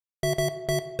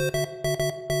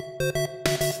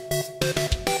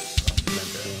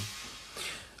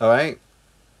Alright.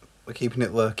 We're keeping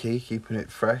it low-key, keeping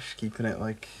it fresh, keeping it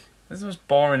like... This is the most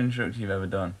boring introduction you've ever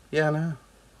done. Yeah, I know.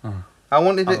 Oh. I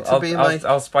wanted it to be like...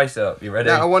 I'll spice it up. You ready?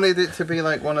 No, I wanted it to be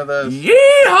like one of those...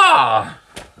 Yeehaw!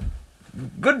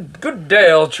 Good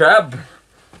day, old chap.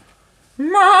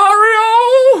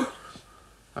 Mario!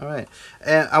 Alright.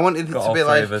 I wanted it Got to all be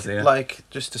three of us here. like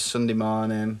just a Sunday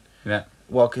morning. Yeah.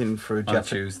 Walking through On a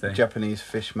Tuesday. Japanese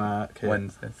fish market.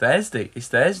 Wednesday. Thursday. It's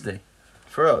Thursday.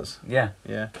 For us? Yeah.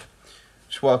 Yeah.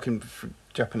 Just walking through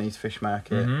Japanese fish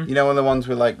market. Mhm. You know, one of the ones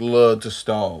with like loads of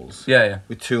stalls. Yeah, yeah.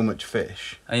 With too much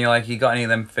fish. And you're like, you got any of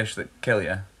them fish that kill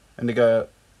you? And they go...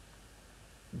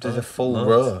 There's a full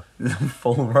Loads. row.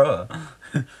 Full row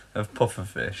of puffer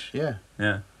fish. Yeah.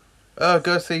 Yeah. Oh,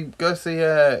 go see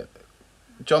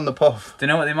John the Puff. Do you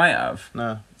know what they might have?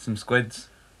 No. Some squids.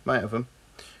 Might have them.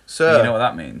 So, You know what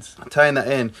that means? tying that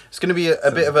in, it's going to be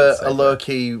a bit of a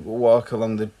low-key walk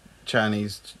along the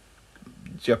Chinese,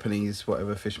 Japanese,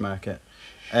 whatever, fish market.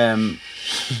 But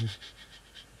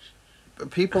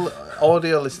people,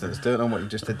 audio listeners, don't know what you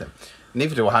just did there.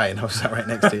 Neither do I, and I was sat right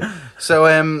next to you. So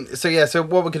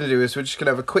what we're going to do is we're just going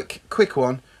to have a quick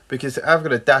one, because I've got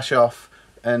to dash off,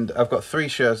 and I've got 3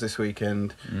 shows this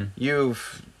weekend.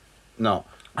 You've not.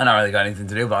 I don't really got anything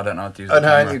to do, but I don't know what to use Oh the no,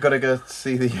 camera. you've got to go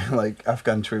see the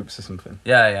Afghan troops or something.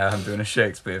 Yeah, I'm doing a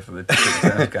Shakespeare for the troops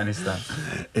in Afghanistan.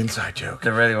 Inside joke. They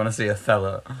really want to see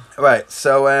Othello. Right,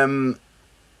 so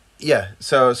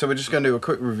so we're just going to do a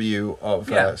quick review of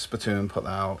Splatoon, put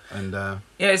that out, and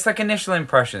Yeah, it's like initial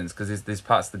impressions, because there's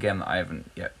parts of the game that I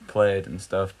haven't yet played and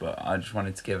stuff, but I just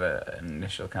wanted to give an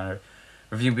initial kind of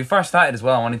review. Before I started as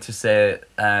well, I wanted to say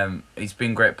it's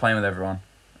been great playing with everyone.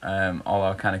 All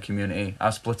our kind of community, our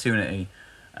Splatoonity.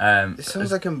 it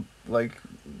sounds like a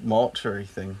mortuary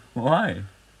thing. Why?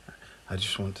 I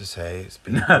just want to say it's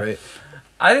been great.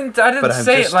 I didn't But I'm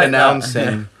say just it like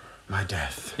announcing that. my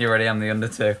death. You ready? I'm the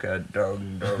Undertaker.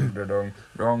 Dong dong da dong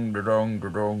dong da dong da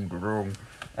dong da dong.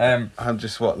 I'm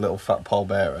just what, little fat Paul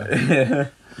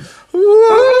Bearer.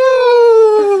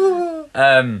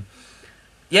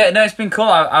 Yeah, no, it's been cool.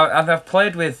 I've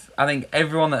played with, I think,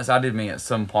 everyone that's added me at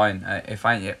some point. If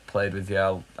I ain't yet played with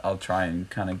you, I'll try and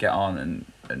kind of get on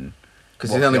and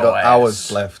Because he's only got hours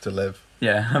left to live.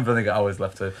 Yeah, I've only got hours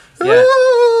left to.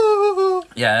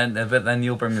 Yeah, but then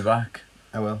you'll bring me back.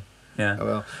 I will. Yeah. I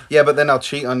will. Yeah, but then I'll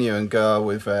cheat on you and go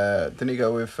with. Didn't you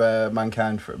go with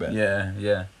Mankind for a bit?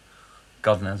 Yeah.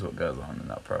 God knows what goes on in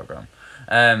that program.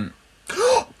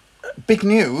 Big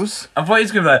news. I thought he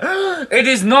was going to be like, it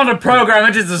is not a program,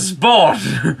 it is a sport.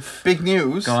 Big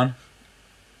news. Go on.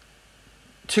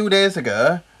 2 days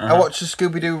ago, I watched the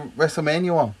Scooby-Doo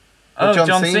WrestleMania one. Oh,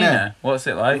 John Cena. What's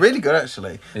it like? Really good,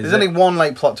 actually. There's only one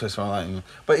plot twist one,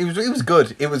 but it was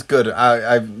good. It was good.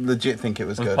 I legit think it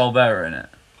was good. Was Paul Bearer in it?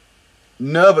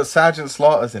 No, but Sergeant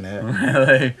Slaughter's in it.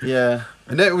 Really? Yeah.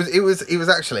 No, it was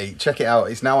actually, check it out.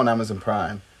 It's now on Amazon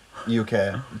Prime, UK.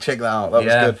 Check that out. That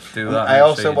was good. Do that. I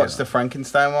also watched the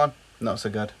Frankenstein one. Not so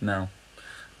good. No.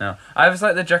 I was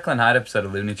like the Jekyll and Hyde episode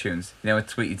of Looney Tunes. You know, where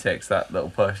Tweety takes that little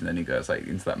push and then he goes like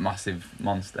into that massive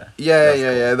monster.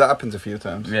 Yeah. That happens a few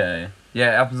times. Yeah. It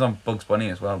happens on Bugs Bunny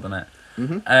as well, doesn't it?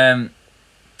 Mm-hmm.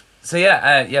 So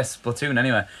yes, Splatoon.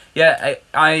 Anyway, yeah,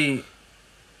 I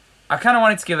kind of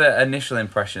wanted to give an initial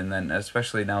impression then,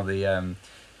 especially now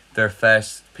their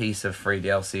first piece of free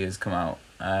DLC has come out,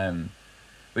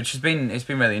 which it's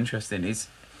been really interesting. It's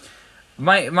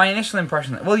my initial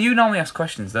impression. Well, you normally ask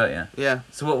questions, don't you? Yeah.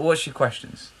 So what's your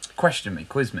questions? Question me,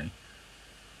 quiz me.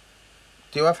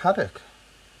 Do you have Haddock?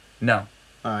 No.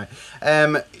 All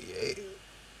right.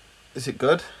 Is it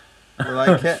good? You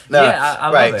like it? No. Yeah,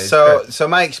 I right. love it. So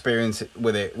my experience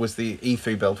with it was the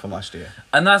E3 build from last year.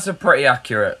 And that's a pretty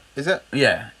accurate. Is it?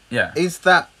 Yeah. Is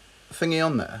that thingy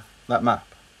on there? That map?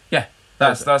 Yeah.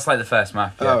 That's like the first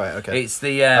map. Yeah. Oh, right, okay. It's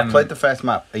the I played the first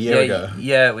map a year ago.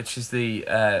 Yeah, which is the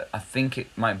I think it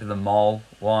might be the mall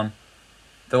one,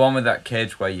 the one with that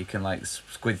cage where you can like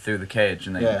squid through the cage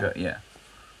and then you go, yeah.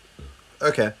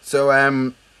 Okay, so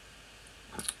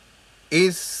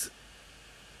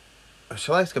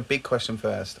shall I ask a big question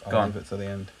first? I'll leave it to the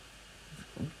end.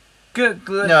 Good.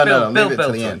 No, leave it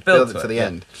to the end. Build it to the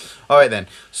end. All right then.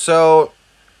 So,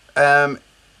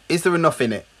 is there enough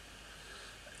in it?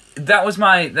 That was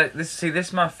this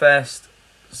is my first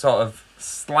sort of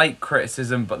slight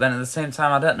criticism, but then at the same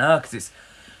time I don't know because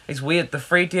it's weird. The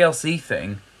free DLC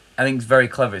thing I think is very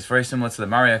clever. It's very similar to the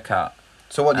Mario Kart.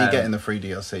 So what do you get in the free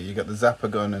DLC? You got the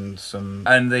Zapper gun and some...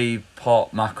 And the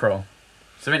port macro.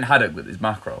 So I mean Haddock with his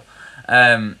macro.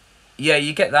 Yeah,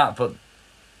 you get that, but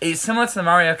it's similar to the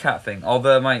Mario Kart thing.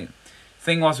 Although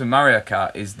thing was with Mario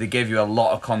Kart is they gave you a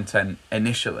lot of content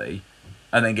initially,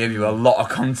 and then gave you a lot of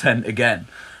content again.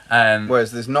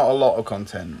 Whereas there's not a lot of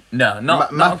content. No,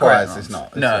 not map-wise, there's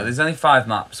not. No, there's only 5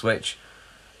 maps, which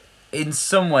in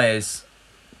some ways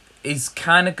is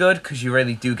kind of good because you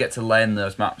really do get to learn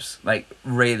those maps like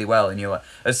really well. And you're like,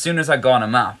 as soon as I go on a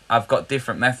map, I've got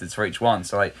different methods for each one.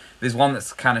 So like, there's one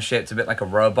that's kind of shaped a bit like a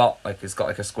robot, like it's got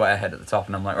like a square head at the top,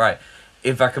 and I'm like, right,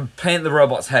 if I can paint the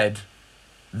robot's head,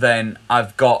 then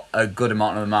I've got a good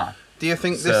amount of the map. Do you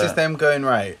think this is them going,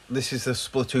 right, this is the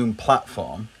Splatoon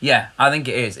platform? Yeah, I think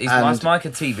it is. It's more like a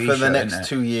TV show, for the next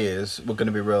 2 years, we're going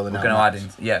to be rolling out. We're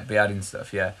going to be adding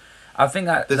stuff, yeah. I think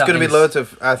that... There's going to be loads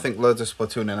of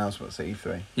Splatoon announcements at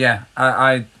E3. Yeah,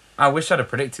 I wish I'd have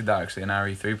predicted that, actually, in our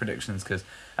E3 predictions, because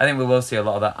I think we will see a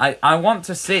lot of that. I want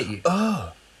to see...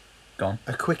 Oh! Go on.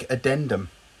 A quick addendum.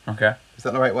 Okay. Is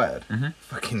that the right word? Mm-hmm.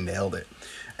 Fucking nailed it.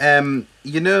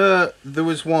 There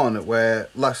was one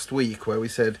last week where we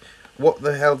said, what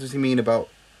the hell does he mean about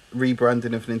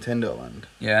rebranding of Nintendo Land?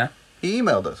 Yeah. He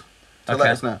emailed us to let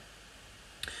us know.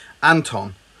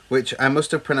 Anton, which I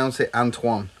must have pronounced it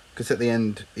Antoine, because at the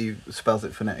end he spells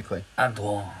it phonetically.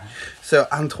 Antoine. So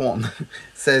Antoine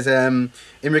says, in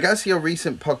regards to your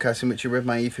recent podcast in which you read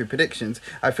my E3 predictions,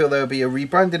 I feel there will be a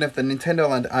rebranding of the Nintendo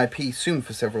Land IP soon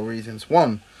for several reasons.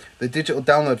 1, the digital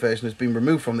download version has been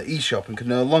removed from the eShop and can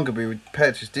no longer be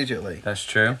purchased digitally. That's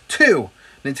true. 2,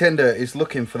 Nintendo is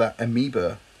looking for that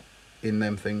amiibo in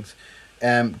them things,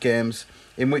 games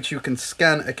in which you can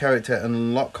scan a character and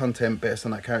unlock content based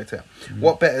on that character. Mm-hmm.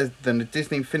 What better than a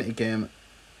Disney Infinity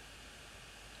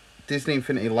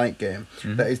Light game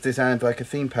that is designed like a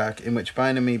theme park in which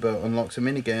buying amiibo unlocks a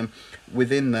minigame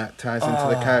within that ties into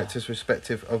the characters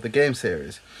respective of the game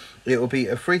series. It will be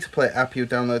a free-to-play app you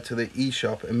download to the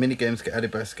eShop and minigames get added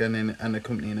by scanning and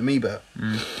accompanying amiibo.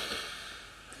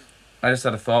 I just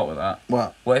had a thought with that.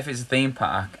 What? What if it's a theme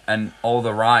park and all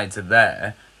the rides are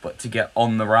there, but to get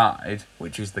on the ride,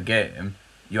 which is the game,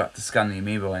 you have to scan the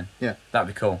amiibo in? Yeah. That'd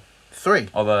be cool. 3.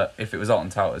 Although, if it was Alton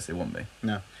Towers, it wouldn't be.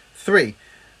 No. 3.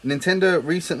 Nintendo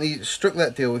recently struck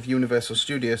that deal with Universal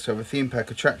Studios to have a theme park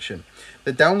attraction.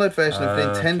 The download version of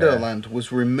Nintendo Land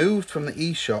was removed from the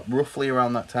eShop roughly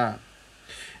around that time.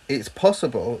 It's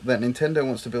possible that Nintendo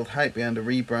wants to build hype behind a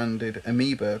rebranded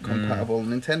Amiibo-compatible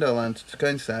Nintendo Land to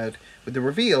coincide with the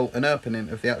reveal and opening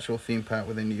of the actual theme park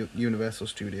within Universal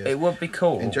Studios. It would be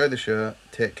cool. Enjoy the show.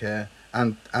 Take care.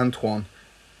 And Antoine,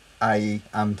 i.e.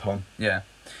 Anton. Yeah.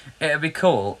 It'd be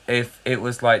cool if it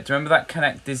was like... Do you remember that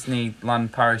Connect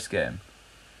Disneyland Paris game?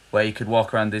 Where you could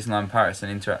walk around Disneyland Paris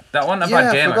and interact. That wasn't a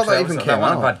bad game, actually. That even came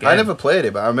out. I never played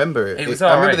it, but I remember it.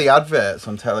 I remember the adverts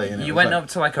on telly. And you went up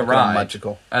to like a ride,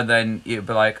 magical. And then you'd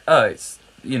be like, oh, it's,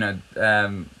 I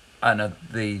don't know,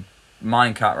 the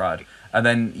minecart ride. And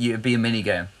then it'd be a mini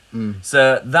game.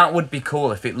 So that would be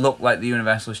cool if it looked like the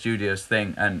Universal Studios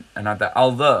thing and had that.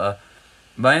 Although,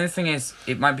 my only thing is,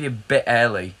 it might be a bit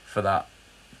early for that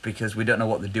because we don't know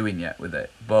what they're doing yet with it.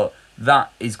 But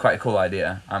that is quite a cool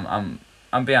idea.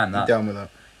 I'm behind that. You're down with that?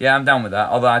 Yeah, I'm down with that.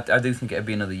 Although I do think it'd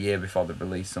be another year before they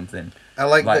release something. I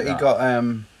like that he got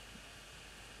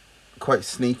quite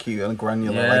sneaky and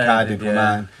granular, like I did with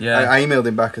mine. Yeah. I emailed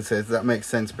him back and said that makes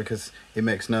sense because it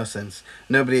makes no sense.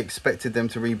 Nobody expected them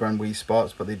to rebrand Wii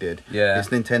Sports, but they did. Yeah. It's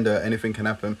Nintendo. Anything can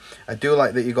happen. I do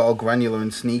like that you got all granular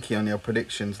and sneaky on your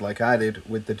predictions, like I did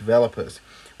with the developers.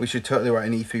 We should totally write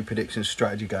an E3 predictions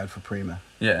strategy guide for Prima.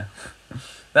 Yeah,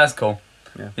 that's cool.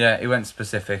 Yeah. Yeah, he went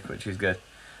specific, which is good.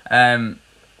 But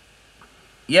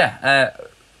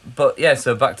yeah,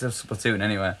 so back to Splatoon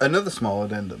anyway. Another small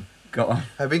addendum. Go on.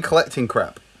 I've been collecting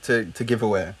crap to give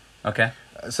away. Okay.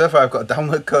 So far, I've got a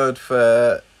download code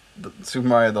for Super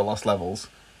Mario: The Lost Levels.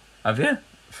 Have you?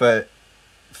 For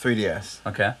 3DS.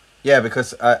 Okay. Yeah,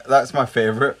 because that's my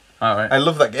favourite. All right. I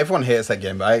love that. Everyone hates that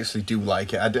game, but I actually do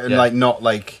like it. And not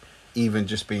like even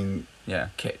just being. Yeah,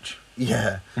 kitsch.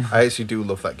 Yeah, I actually do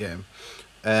love that game.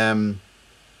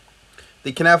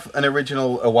 They can have an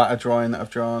original Iwata drawing that I've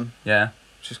drawn. Yeah.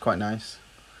 Which is quite nice.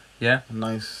 Yeah. A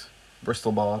nice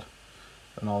Bristol board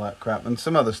and all that crap, and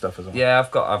some other stuff as well. Yeah,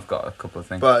 I've got a couple of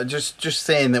things. But just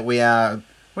saying that we are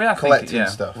collecting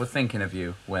stuff. We're thinking of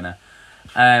you, winner.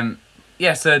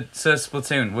 Yeah. So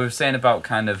Splatoon. We were saying about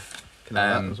kind of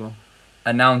as well.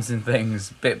 Announcing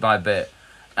things bit by bit.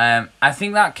 I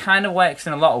think that kind of works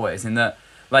in a lot of ways. In that,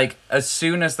 like, as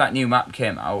soon as that new map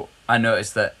came out, I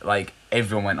noticed that like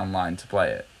everyone went online to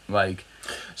play it. Like,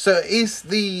 so is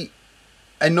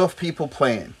enough people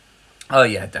playing? Oh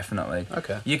yeah, definitely.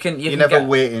 Okay. You can never get...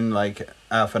 waiting like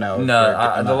half an hour.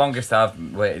 No, the longest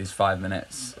I've waited is 5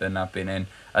 minutes, and I've been in,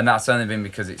 and that's only been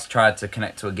because it's tried to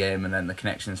connect to a game, and then the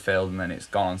connection's failed, and then it's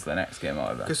gone on to the next game or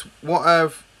whatever. Because what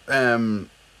I've been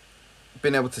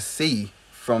able to see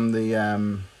from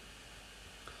the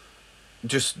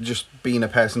just being a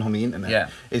person on the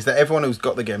internet, is that everyone who's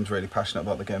got the game's really passionate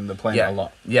about the game. They're playing it a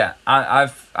lot. Yeah,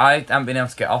 I haven't been able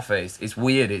to get off it. It's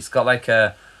weird. It's got like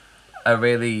a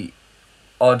really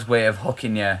odd way of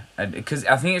hooking you, and because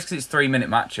I think it's 3 minute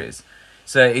matches,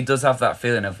 so it does have that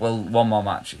feeling of, well, one more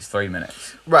match, it's 3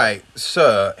 minutes. Right.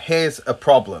 So here's a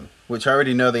problem, which I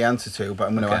already know the answer to, but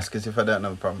I'm going to ask as if I don't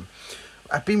know the problem.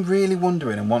 I've been really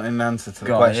wondering and wanting an answer to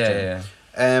the question.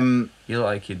 You look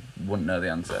like you wouldn't know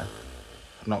the answer.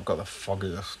 I've not got the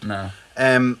foggiest. No.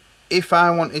 If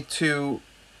I wanted to,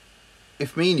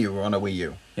 if me and you were on a Wii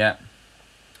U,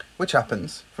 which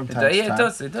happens from time to time. Yeah,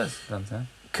 it does sometimes.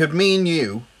 Could me and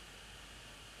you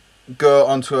go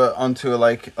onto a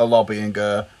like a lobby and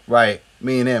go, right,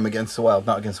 me and him against the world,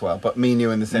 not against the world, but me and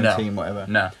you in the same team, whatever.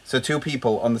 No. So two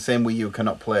people on the same Wii U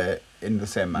cannot play in the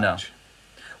same match. No.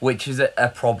 Which is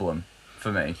a problem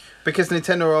for me. Because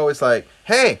Nintendo are always like,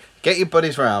 hey, get your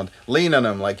buddies round, lean on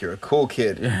them like you're a cool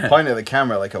kid, point at the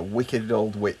camera like a wicked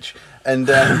old witch. And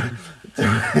they're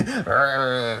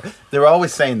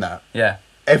always saying that. Yeah.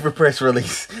 Every press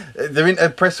release, they're in a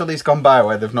press release gone by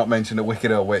where they've not mentioned a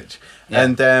wicked old witch,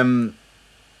 and and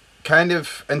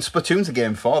Splatoon's a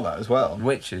game for that as well.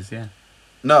 Witches, yeah.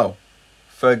 No,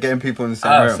 for getting people in the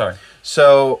same room. Sorry.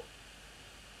 So,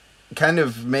 kind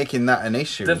of making that an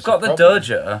issue. They've got the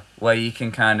dojo where you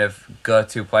can kind of go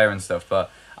to player and stuff,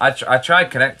 but I tried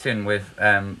connecting with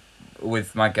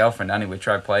my girlfriend Annie. We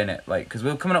tried playing it because we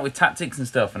were coming up with tactics and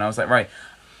stuff, and I was like, right,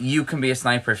 you can be a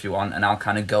sniper if you want, and I'll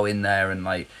kind of go in there and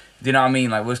do you know what I mean?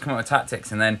 Like, we was coming up with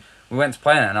tactics, and then we went to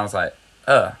playing it, and I was like,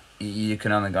 you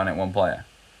can only go on it one player.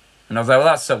 And I was like, well,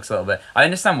 that sucks a little bit. I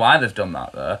understand why they've done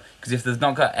that, though, because if they've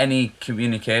not got any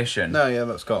communication... No, yeah,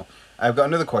 that's cool. I've got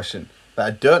another question that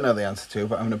I don't know the answer to,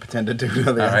 but I'm going to pretend I do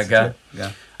know the answer to. Go.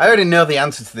 I already know the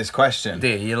answer to this question. Do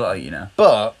you look like you know?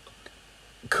 But,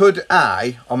 could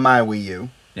I, on my Wii U...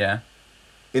 Yeah.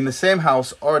 In the same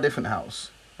house or a different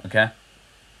house... Okay.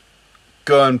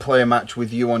 Go and play a match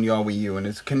with you on your Wii U,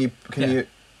 and can you?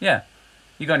 Yeah,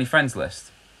 you got on your friends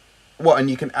list. What, and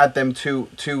you can add them to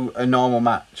a normal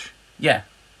match. Yeah.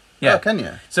 Oh, can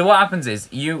you? So what happens is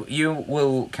you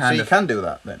will So you can do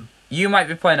that then. You might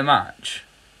be playing a match,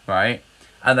 right?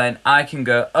 And then I can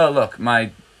go, oh look,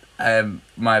 my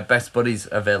best buddy's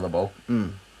available.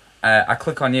 I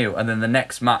click on you, and then the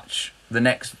next match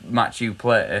you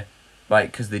play,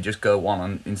 because they just go one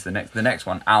on into the next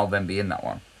one, I'll then be in that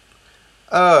one.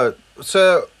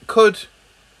 So could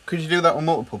you do that with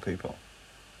multiple people?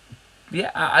 Yeah,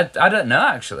 I don't know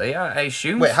actually. I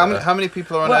assume. Wait, how many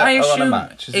people are on a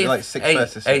match? Is it like 6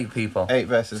 versus 6? 8 people. 8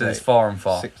 versus 8. So it's 4 and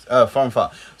 4. 6, 4 and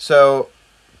 4. So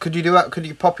could you do that? Could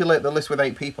you populate the list with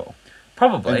 8 people?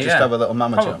 Probably. And just have a little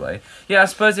mama Probably. Yeah, I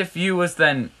suppose if you was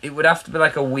then, it would have to be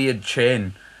like a weird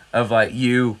chain of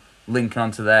you linking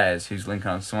onto theirs, who's linking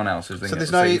onto someone else, who's linking.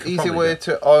 So there's no easy way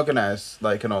to organise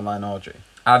like an online orgy.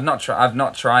 I've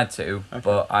not tried to,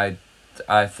 but I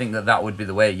think that would be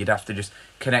the way. You'd have to just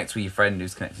connect with your friend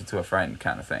who's connected to a friend,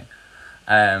 kind of thing.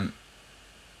 But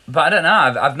I don't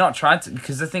know. I've not tried to,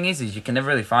 because the thing is you can never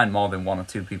really find more than 1 or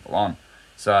 2 people on.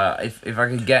 So if I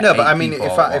could get but I mean,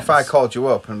 if I called you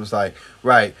up and was like,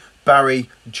 right, Barry,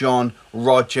 John,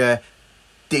 Roger,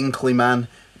 Dinkley man,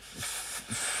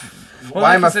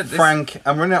 why am I Frank?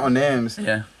 I'm running out of names.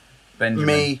 Yeah, Benjamin.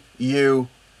 Me, you,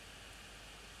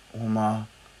 Omar.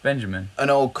 Benjamin.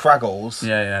 And old Craggles.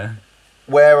 Yeah.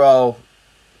 We're all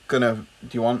gonna... Do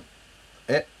you want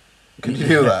it? Could you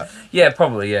do that? Yeah,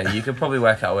 probably, yeah. You could probably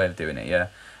work out a way of doing it, yeah.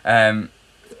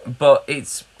 But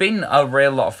it's been a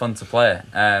real lot of fun to play.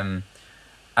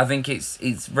 I think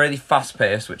it's really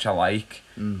fast-paced, which I like.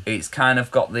 It's kind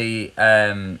of got the...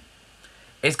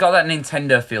 it's got that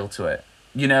Nintendo feel to it.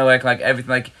 You know, like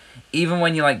everything, even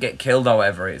when you, get killed or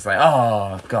whatever, it's like,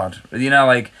 oh, God. You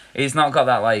know, it's not got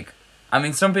that, I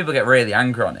mean, some people get really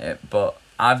angry on it, but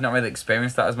I've not really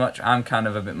experienced that as much. I'm kind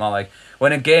of a bit more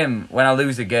when I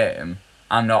lose a game,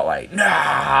 I'm not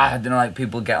nah, you know,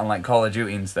 people get on Call of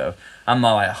Duty and stuff. I'm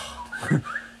more oh,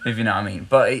 if you know what I mean.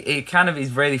 But it kind of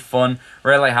is really fun,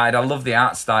 really hard. I love the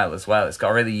art style as well. It's got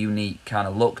a really unique kind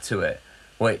of look to it,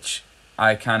 which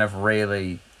I kind of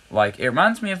really like. It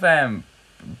reminds me of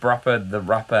Brappa the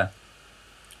Rapper.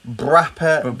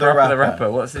 Brappa the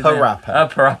Rapper. What's his name? Parappa. Oh,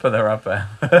 Parappa the Rapper.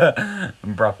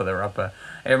 Brappa the Rapper.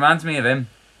 It reminds me of him.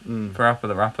 Parappa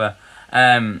the Rapper.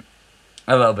 And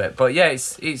A little bit, but yeah,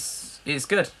 it's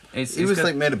good. It's He was good.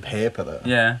 like made of paper though.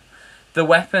 Yeah, the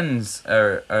weapons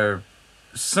are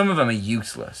some of them are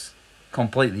useless,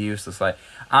 completely useless. Like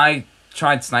I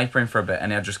tried snipering for a bit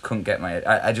and I just couldn't get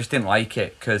I just didn't like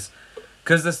it because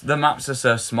the maps are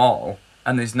so small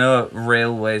and there's no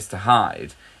real ways to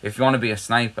hide. If you want to be a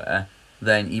sniper,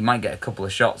 then you might get a couple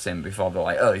of shots in before they're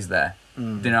like, oh, he's there.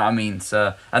 Do you know what I mean?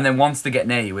 So, and then once they get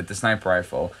near you with the sniper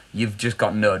rifle, you've just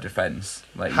got no defense.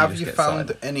 Like, have you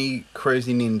found any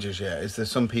crazy ninjas yet? Is there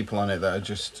some people on it that are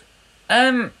just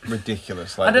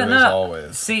ridiculous? Like I don't there is know.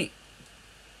 always. See,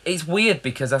 it's weird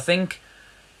because I think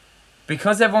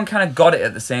because everyone kind of got it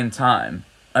at the same time,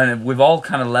 and we've all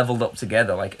kind of leveled up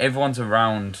together. Like everyone's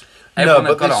around. Everyone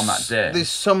that got it on that day. There's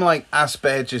some like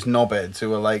Asperger's knobheads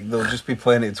who are like they'll just be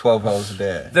playing it 12 hours a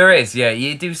day. There is, yeah.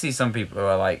 You do see some people who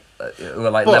are like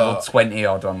level 20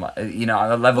 odd on like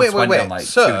level 20 on like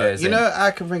 2 days. You know,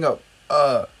 I can bring up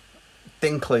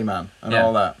Dinkley Man and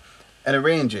all that and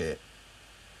arrange it.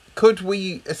 Could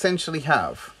we essentially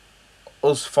have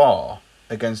us 4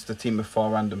 against a team of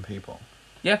 4 random people?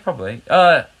 Yeah, probably.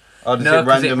 Or does No,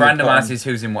 because it randomly randomises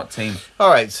who's in what team.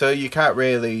 Alright, so you can't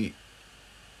really.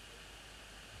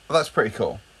 Well, that's pretty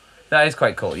cool. That is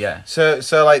quite cool, yeah. So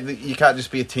like you can't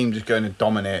just be a team just going and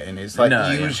dominating. It's like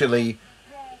usually,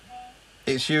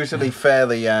 it's usually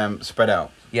fairly spread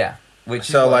out. Yeah, which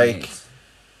so is like,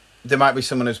 there might be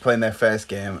someone who's playing their first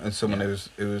game and someone who's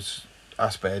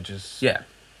Asperger's. Yeah,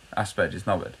 Asperger's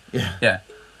knobhead. Yeah.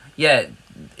 Yeah.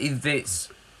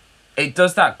 It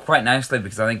does that quite nicely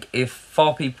because I think if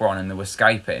 4 people are on and they were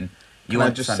Skyping, you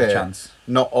won't just stand a chance.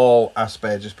 Not all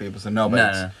Asperger's people are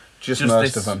knobheads. No. Just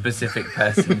most this of them. Specific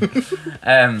person.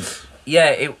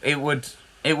 Yeah, it would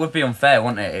be unfair,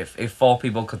 wouldn't it, if 4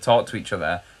 people could talk to each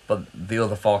other, but the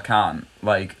other 4 can't.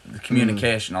 Like the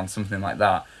communication on something like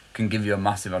that can give you a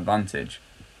massive advantage.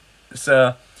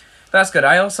 So that's good.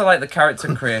 I also like the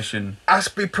character creation.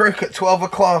 Aspie Prick at 12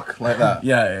 o'clock, like that.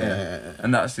 Yeah.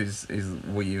 And that's his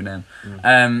Wii U name.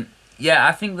 Yeah,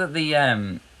 I think that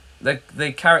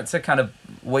the character kind of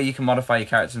where you can modify your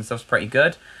character and stuff's pretty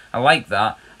good. I like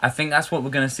that. I think that's what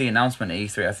we're going to see announcement at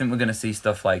E3. I think we're going to see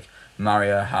stuff like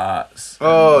Mario Hearts.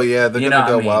 Oh, yeah, they're going to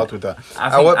go wild with that.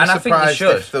 I won't be surprised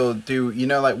if they'll do, you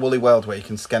know, like Woolly World where you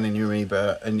can scan in your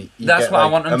amiibo and you that's get what like,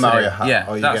 I want them a Mario to do. hat. Yeah,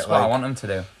 or you that's get, what like, I want them to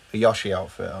do. A Yoshi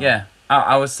outfit. Yeah,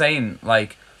 I was saying,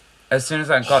 like, as soon as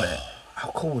I got it...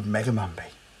 How cool would Mega Man be?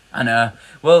 I know.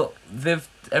 Well, there's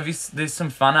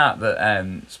some fan art that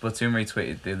Splatoon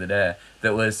retweeted the other day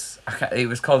that was... It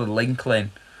was called a Linkling,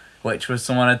 which was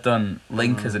someone had done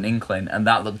Link as an Inkling, and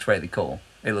that looked really cool.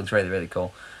 It looked really, really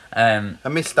cool. I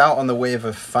missed out on the wave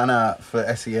of fan art for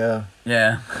SEO.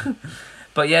 Yeah.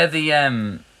 But yeah,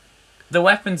 the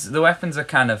weapons are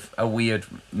kind of a weird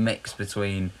mix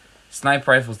between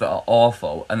sniper rifles that are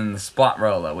awful and then the splat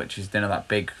roller, which is, you know, that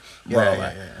big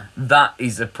roller. Yeah. That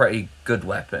is a pretty good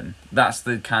weapon. That's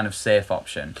the kind of safe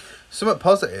option. Somewhat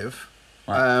positive.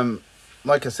 Right.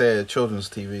 Like I say, children's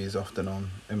TV is often on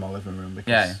in my living room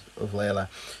because of Layla.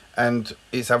 And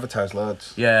it's advertised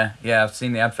loads. Yeah, I've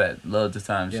seen the advert loads of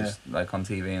times, just like on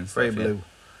TV and stuff. Very blue.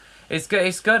 It's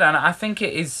good, and I think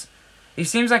it is. It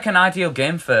seems like an ideal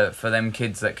game for them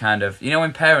kids that kind of, you know,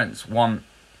 when parents want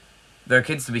their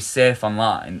kids to be safe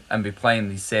online and be playing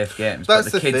these safe games.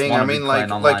 That's but the kids thing. want I to mean, be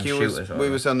playing online shooters.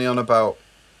 We was only on about.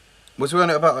 Was we on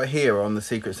about here or on the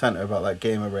Secret Santa about that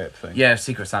gamer rape thing? Yeah,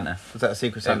 Secret Santa. Was that a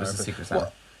Secret Santa? It was a Secret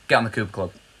Santa. Get on the Cooper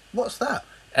Club. What's that?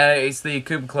 It's the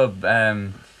Cooper Club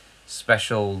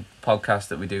special podcast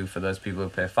that we do for those people who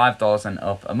pay $5 and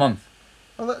up a month.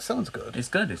 Oh, that sounds good. It's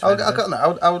good. It's I really got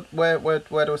that.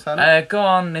 Where do I sign up? Go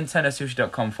on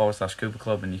nintendosushi.com/Cooper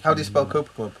Club and you can... How do you spell Cooper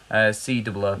Club?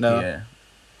 C-O-O-P-A. No.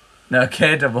 No,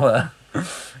 K-O-O.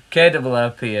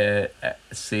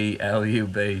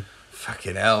 K-O-O-P-A-C-L-U-B.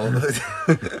 Fucking hell.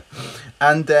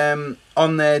 And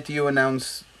on there, do you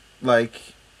announce, like,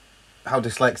 how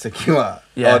dyslexic you are?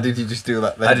 Yeah. Or did you just do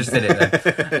that then? I just did it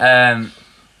then.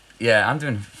 Yeah, I'm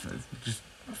doing... just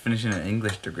finishing an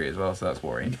English degree as well, so that's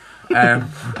worrying.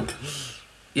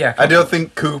 Yeah, I don't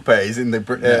think coupe is in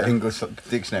the English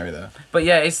dictionary though. But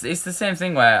yeah, it's the same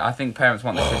thing where I think parents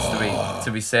want their kids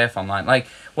to be safe online. Like,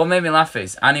 what made me laugh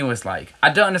is Annie was like,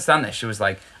 I don't understand this. She was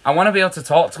like, I want to be able to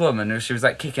talk to him, and she was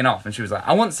like kicking off, and she was like,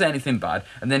 I won't say anything bad.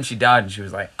 And then she died, and she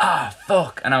was like,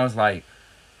 fuck. And I was like,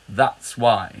 that's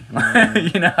why.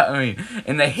 You know what I mean?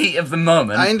 In the heat of the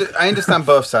moment. I understand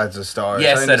both sides of the story.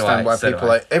 Yes, I understand why people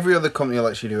like every other company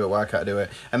lets you do it. Why can't I do it?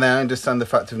 And then I understand the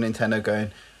fact of Nintendo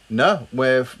going, no,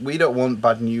 we don't want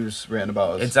bad news written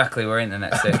about us. Exactly, we're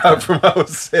internet safe. Apart from our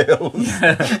sales.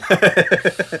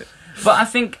 But I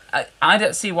think I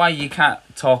don't see why you can't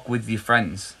talk with your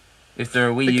friends. If they're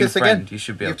a Wii U friend, you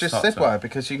should be able to talk to them. You've just said why,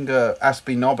 because you can go ask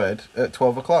be knobbered at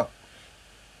 12 o'clock.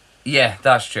 Yeah,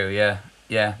 that's true, yeah.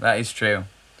 Yeah, that is true.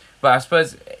 But I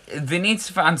suppose they need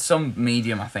to find some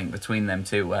medium, I think, between them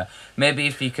two, where maybe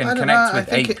if you can connect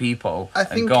with 8 people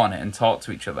and go on it and talk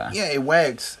to each other. Yeah, it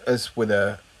works as with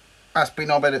a ask be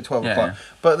knobbered at 12 o'clock.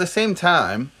 But at the same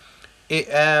time, it's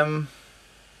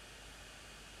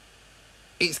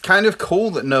kind of cool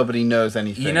that nobody knows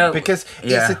anything, because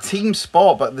it's a team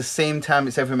sport, but at the same time,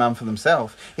 it's every man for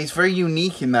themselves. It's very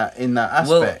unique in that aspect.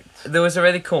 Well, there was a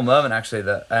really cool moment actually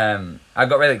that I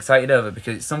got really excited over,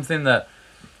 because it's something that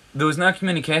there was no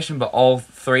communication, but all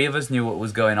 3 of us knew what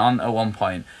was going on at one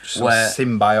point. Where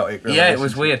symbiotic relationship. Yeah, it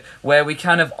was weird. Where we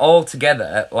kind of all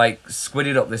together like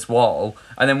squidded up this wall,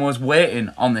 and then was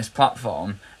waiting on this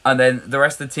platform. And then the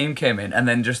rest of the team came in, and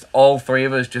then just all 3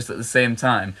 of us, just at the same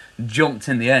time, jumped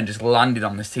in the air and just landed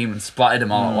on this team and splattered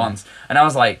them all at once. And I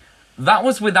was like, that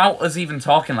was without us even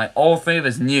talking. Like, all 3 of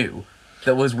us knew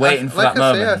that was waiting for that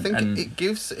moment. I think it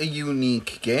gives a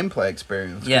unique gameplay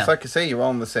experience. Yeah. It's like I say, you're all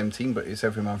on the same team, but it's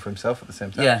every man for himself at the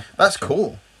same time. Yeah. That's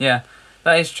cool. Yeah,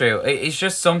 that is true. It's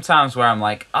just sometimes where I'm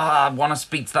like, I want to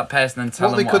speak to that person and tell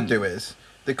them what they could do is,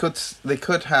 they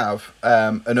could have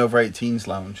an over-18s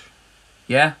lounge.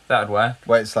 Yeah, that'd work.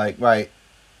 Where it's like, right,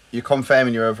 you're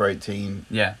confirming you're over 18.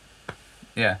 Yeah.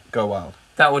 Yeah. Go wild.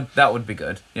 That would be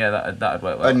good. Yeah, that'd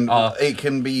work well. And it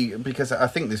can be, because I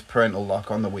think there's parental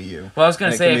lock on the Wii U. Well, I was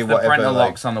going to say, if the parental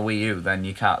lock's on the Wii U, then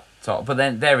you can't talk. But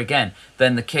then, there again,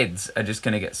 then the kids are just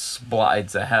going to get splattered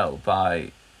to hell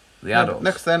by the adults.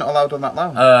 Next, they're not allowed on that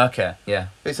lounge. Okay, yeah.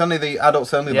 It's only the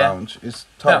adults-only lounge. Is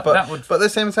top, but at the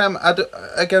same time, I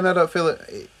don't feel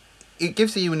it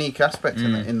gives a unique aspect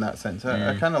in that sense.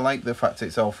 I kind of like the fact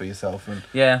it's all for yourself and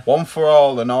one for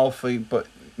all and all for you, but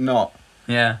not.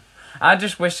 Yeah, I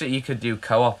just wish that you could do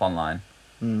co-op online.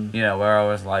 You know, where I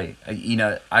was like,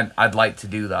 I'd like to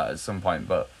do that at some point,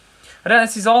 but I don't know.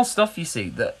 This is all stuff you see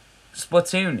that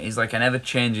Splatoon is like an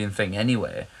ever-changing thing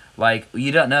anyway. Like,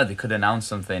 you don't know, they could announce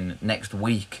something next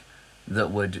week that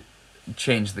would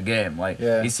change the game. Like,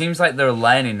 it seems like they're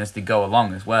learning as they go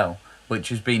along as well, which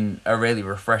has been a really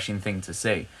refreshing thing to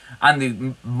see. And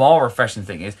the more refreshing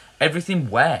thing is, everything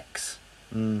works.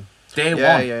 Day one,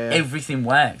 everything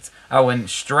worked. I went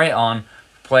straight on,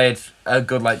 played a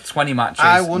good 20 matches.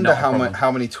 I wonder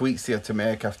how many tweaks they had to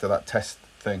make after that test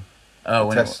thing. Oh,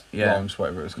 test launch,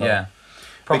 whatever it was called. Yeah,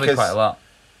 probably quite a lot.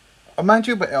 Oh, mind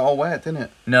you, but it all worked, didn't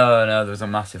it? No, there was a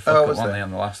massive fuck up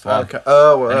on the last one. Okay.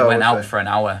 And it went out for an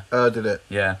hour. Oh, did it?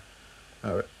 Yeah.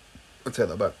 Alright. I'll take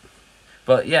that back.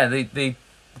 But yeah, they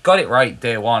got it right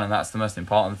day one, and that's the most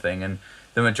important thing. And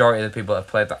the majority of the people that have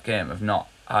played that game have not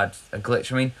had a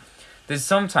glitch. I mean, there's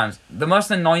sometimes... The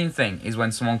most annoying thing is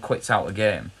when someone quits out a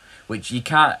game, which you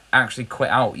can't actually quit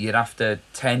out. You'd have to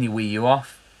turn your Wii U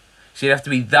off. So you'd have to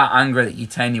be that angry that you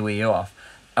turn your Wii U off.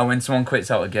 And when someone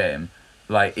quits out a game,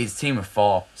 it's team of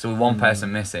 4, so with one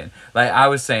person missing. I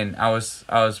was saying, I was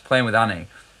playing with Annie,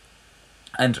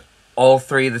 and all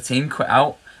 3 of the team quit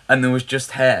out, and there was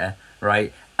just hair,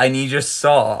 right? And you just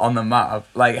saw on the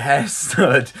map, hair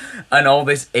stood, and all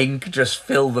this ink just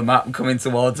filled the map coming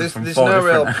towards us from 4 different... There's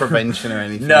no real prevention or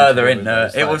anything. No, there ain't, no.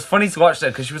 It was funny to watch that,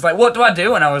 because she was like, what do I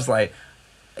do? And I was like,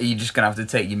 you're just going to have to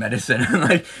take your medicine.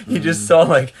 And you just saw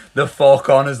the 4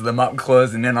 corners of the map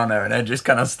closing in on her, and her just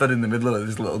kind of stood in the middle of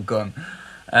this little gun.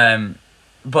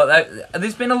 But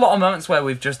there's been a lot of moments where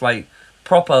we've just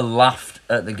proper laughed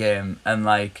at the game, and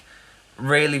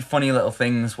really funny little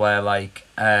things where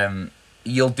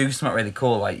you'll do something really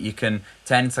cool. You can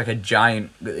turn into a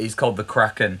giant, he's called the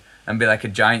Kraken, and be a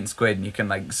giant squid, and you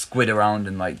can squid around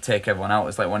and take everyone out.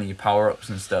 It's one of your power-ups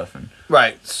and stuff. And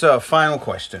right, so final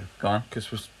question. Go on.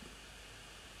 Because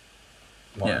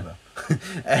whatever.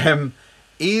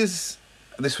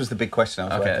 This was the big question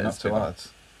I was working up towards.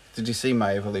 Did you see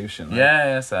my evolution?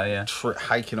 Yeah.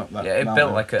 Hiking up that. Yeah, it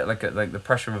mountain. built like the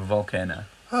pressure of a volcano.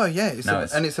 Oh yeah,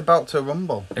 it's about to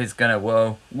rumble. It's gonna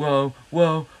whoa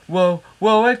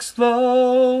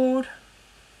explode.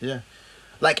 Yeah,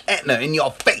 like Etna in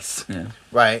your face. Yeah.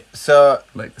 Right. So.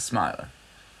 Like the Smiler.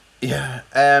 Yeah.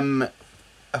 I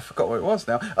forgot what it was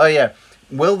now. Oh yeah.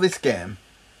 Will this game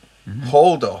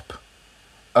hold up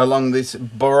along this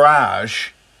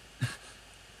barrage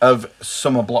of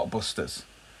summer blockbusters?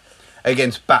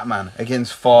 Against Batman,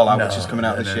 against Fallout, which is coming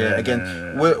out this year.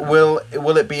 Will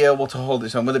it be able to hold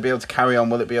its own? Will it be able to carry on?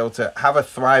 Will it be able to have a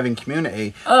thriving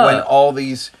community when all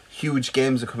these huge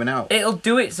games are coming out? It'll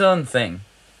do its own thing.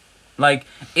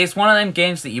 It's one of them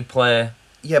games that you play.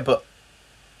 Yeah, but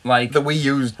the Wii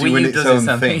U's doing its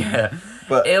own thing. Yeah.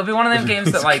 But it'll be one of them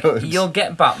games that like good. you'll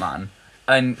get Batman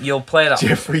and you'll play that.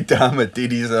 Jeffrey Dahmer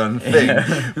did his own thing,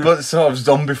 but sort of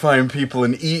zombifying people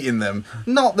and eating them,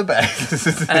 not the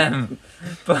best.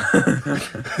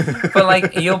 But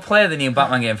like you'll play the new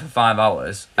Batman game for 5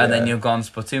 hours and then you'll go on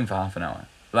Splatoon for half an hour.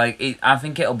 Like I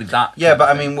think it'll be that. Yeah, but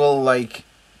I mean, will like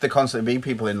there constantly be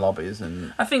people in lobbies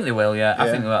and? I think they will. Yeah, I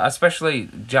think they will, especially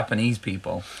Japanese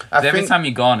people. Every time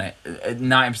you go on it,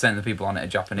 90% of the people on it are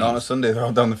Japanese. Not on a Sunday, they're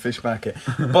all down the fish market.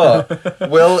 But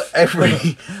will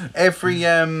every I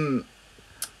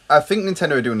think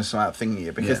Nintendo are doing a smart thing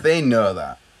here because they know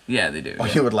that. Yeah, they do. Or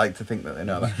you would like to think that they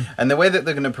know that. And the way that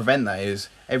they're going to prevent that is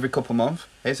every couple of months,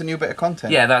 here's a new bit of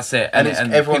content. Yeah, that's it. And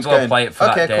everyone's people going, play it for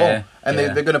that day. Cool. And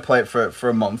they're going to play it for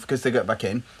a month because they get back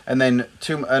in. And then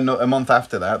a month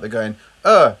after that, they're going,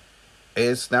 oh,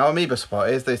 here's now Amiibo support.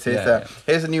 Here's this, here's that. Yeah.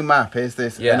 Here's a new map. Here's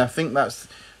this. Yeah. And I think that's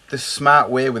the smart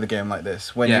way with a game like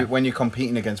this. When you're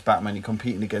competing against Batman, you're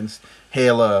competing against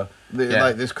Halo.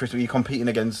 Like this Christmas, you're competing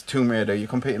against Tomb Raider. You're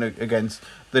competing against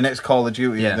the next Call of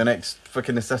Duty. The next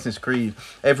fucking Assassin's Creed.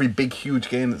 Every big, huge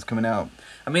game that's coming out.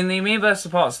 I mean, the Amiibo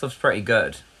support stuff's pretty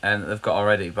good, and they've got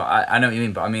already. But I know what you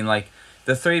mean. But I mean, like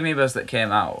the 3 Amiibos that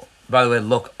came out, by the way,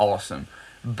 look awesome.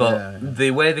 But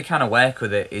the way they kind of work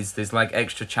with it is there's like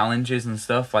extra challenges and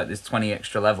stuff. Like there's 20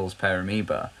 extra levels per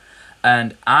Amiibo,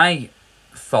 and I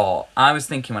was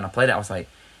thinking when I played it, I was like,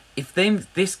 if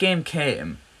this game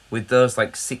came with those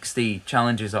like 60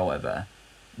 challenges or whatever,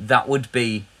 that would have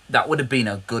been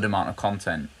a good amount of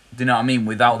content. Do you know what I mean?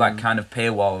 Without that kind of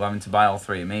paywall of having to buy all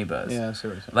 3 Amiibos. Yeah,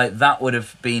 seriously. Like that would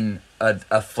have been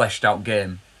a fleshed out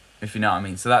game, if you know what I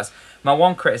mean. So that's my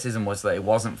one criticism, was that it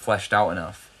wasn't fleshed out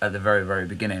enough at the very, very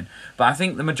beginning. But I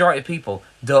think the majority of people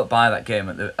don't buy that game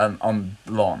at the on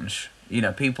launch. You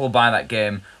know, people buy that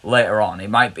game later on. It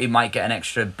might get an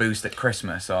extra boost at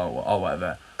Christmas or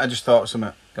whatever. I just thought of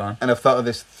something. Go on. And I've thought of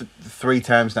this 3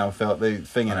 times now. I thought the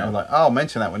thing, and I was like, oh, I'll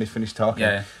mention that when he's finished talking.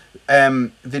 Yeah.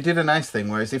 They did a nice thing,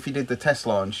 whereas if you did the test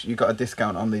launch, you got a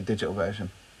discount on the digital version.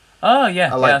 Oh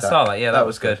yeah, I saw that. Yeah, that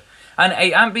was good. And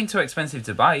it hadn't been too expensive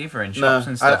to buy either in shops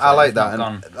and stuff. I like that.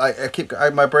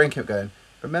 And my brain kept going,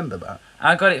 remember that.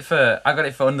 I got it for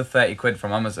under 30 quid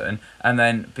from Amazon, and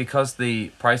then because the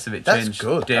price of it changed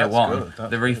day one,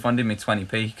 they refunded me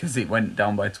 20p because it went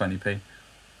down by 20p.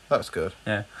 That's good.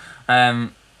 Yeah.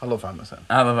 I love Amazon.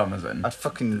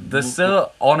 They're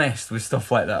so honest with stuff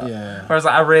like that. Yeah. Whereas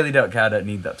like, I really don't care. I don't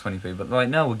need that 20p. But they're like,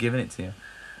 no, we're giving it to you.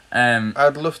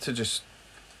 I'd love to just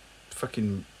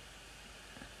fucking.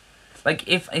 Like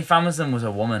if Amazon was a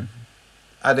woman.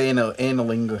 I'd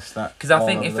analingus that. Because I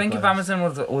think if Amazon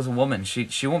was a woman, she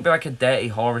wouldn't be like a dirty,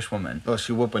 whorish woman. Well,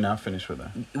 she would when I finished with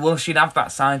her. Well, she'd have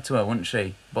that side to her, wouldn't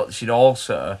she? But she'd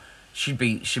also. She'd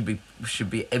be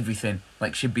everything.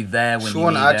 Like she'd be there when you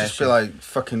need her. I'd just be like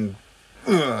fucking.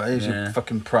 Here's your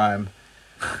fucking Prime.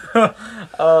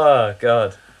 Oh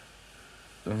God.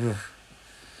 Oof.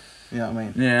 You know what I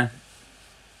mean? Yeah.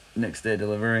 Next day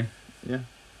delivery. Yeah.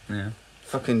 Yeah.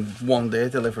 Fucking 1 day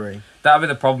delivery. That'd be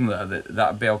the problem though.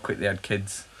 That'd be how quick they had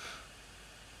kids.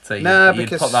 So you'd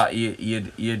put that.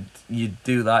 You'd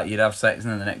do that. You'd have sex,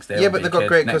 and then the next day. Yeah, but they've got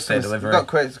great customer. They've got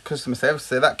great customer service.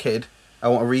 Say that kid. I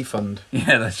want a refund.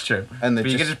 Yeah, that's true. And but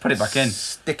you can just put it back in.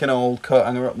 Stick an old coat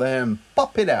hanger up there and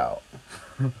pop it out.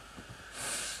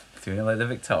 Doing it like the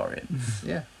Victorians.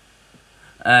 Yeah.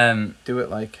 Do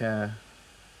it like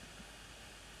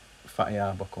Fatty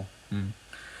Arbuckle.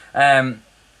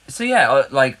 So yeah,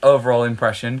 like overall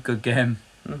impression, good game.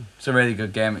 It's a really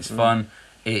good game. It's fun.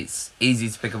 It's easy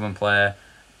to pick up and play.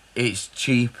 It's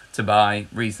cheap to buy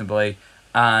reasonably,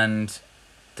 and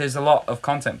there's a lot of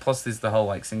content. Plus, there's the whole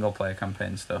like single player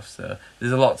campaign stuff. So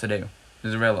there's a lot to do.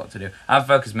 There's a real lot to do. I've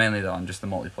focused mainly though on just the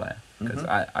multiplayer because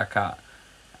I can't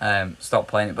stop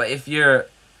playing it. But if you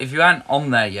aren't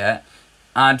on there yet,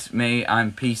 add me.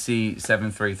 I'm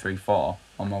PC7334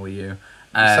 on my Wii U.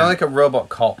 You sound like a robot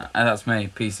cop. And that's me,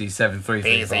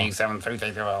 PC7334.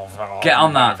 PC7334. Get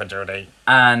on that.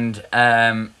 And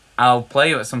I'll play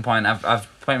you at some point. I've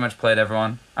pretty much played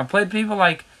everyone. I've played people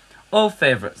like old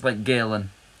favourites, like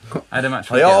Galen. I had a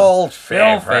match with The old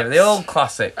favourites. The old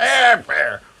classics.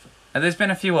 And there's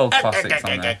been a few old classics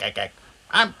on there.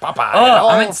 I'm Popeye. Oh,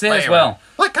 I meant to say as well.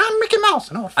 Like I'm Mickey Mouse.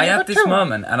 And I had this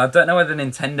moment, and I don't know whether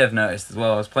Nintendo have noticed as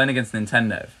well. I was playing against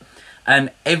Nintendo,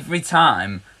 and every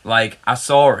time like I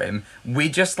saw him, we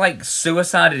just like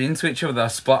suicided into each other with our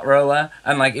splat roller,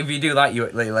 and like if you do that,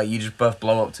 you just both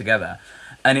blow up together.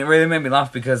 And it really made me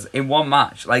laugh because in one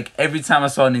match, like every time I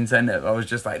saw Nintendo, I was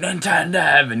just like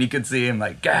Nintendo, and you could see him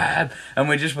like Gab, and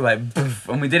we just were like, Boof,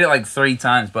 and we did it like 3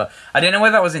 times. But I didn't know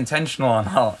whether that was intentional or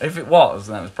not. If it was,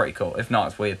 then it was pretty cool. If not,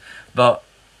 it's weird. But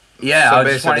Yeah, So I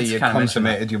just basically, wanted to you kind of mention that.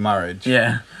 consummated your marriage.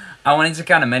 Yeah, I wanted to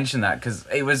kind of mention that because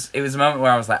it was a moment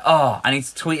where I was like, oh, I need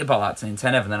to tweet about that to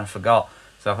Nintendo, and then I forgot.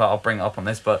 So I thought I'll bring it up on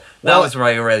this, but that Well, was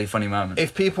really a really funny moment.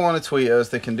 If people want to tweet us,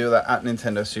 they can do that at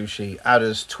Nintendo Sushi. Add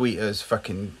us, tweet us,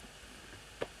 fucking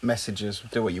messages,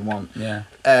 do what you want. Yeah,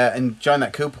 And join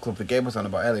that Cooper Club that Gabe was on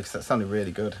about earlier, because that sounded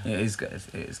really good. it is good.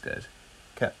 It is good.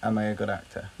 Am I a good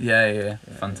actor? Yeah.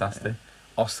 Fantastic.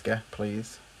 Oscar,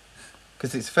 please.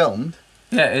 Because it's filmed.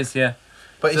 Yeah, it is. Yeah.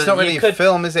 But it's So not really you a could-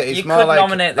 film, is it? It's You more could like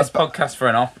nominate this podcast for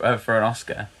an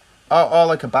Oscar. or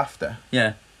like a BAFTA.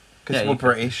 Yeah. Because Yeah, we're you could.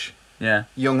 British, Yeah.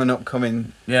 young and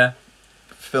upcoming Yeah.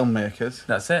 filmmakers.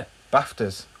 That's it.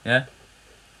 BAFTAs. Yeah.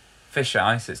 Fish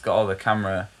Ice. It's got all the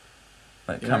camera,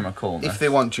 camera coolness. If they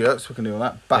want jokes, we can do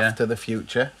that. BAFTA the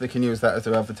future. They can use that as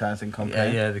their advertising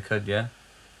campaign. Yeah, they could. Yeah.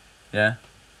 Yeah.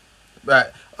 Right.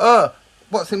 Oh,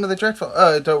 what's him with the dreadful?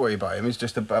 Oh, don't worry about him. He's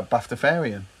just a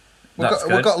BAFTA-farian. We've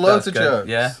got loads of jokes.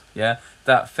 Yeah.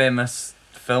 That famous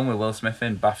film with Will Smith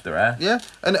in BAFTA Air. Yeah.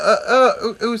 And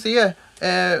who's here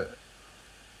to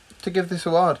give this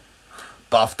award?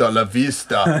 BAFTA La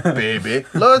Vista, baby.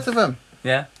 Loads of them.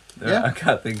 Yeah. Yeah. I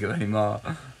can't think of any more.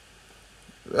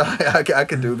 I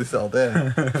can do this all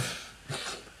day.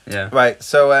 Yeah. Right.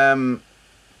 So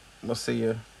we'll see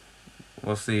you.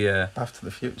 We'll see. Back to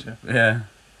the future. Yeah.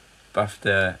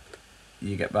 BAFTA,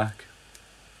 you get back.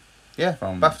 Yeah.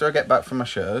 From- After I get back from my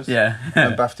shows. Yeah.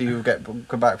 And after you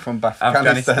go back from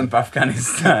Afghanistan.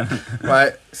 Afghanistan.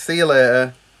 Right. See you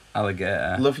later.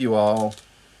 Alligator. Love you all.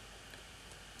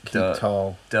 Keep Don't-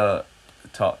 tall. Don't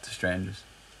talk to strangers.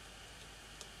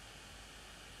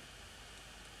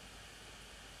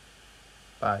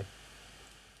 Bye.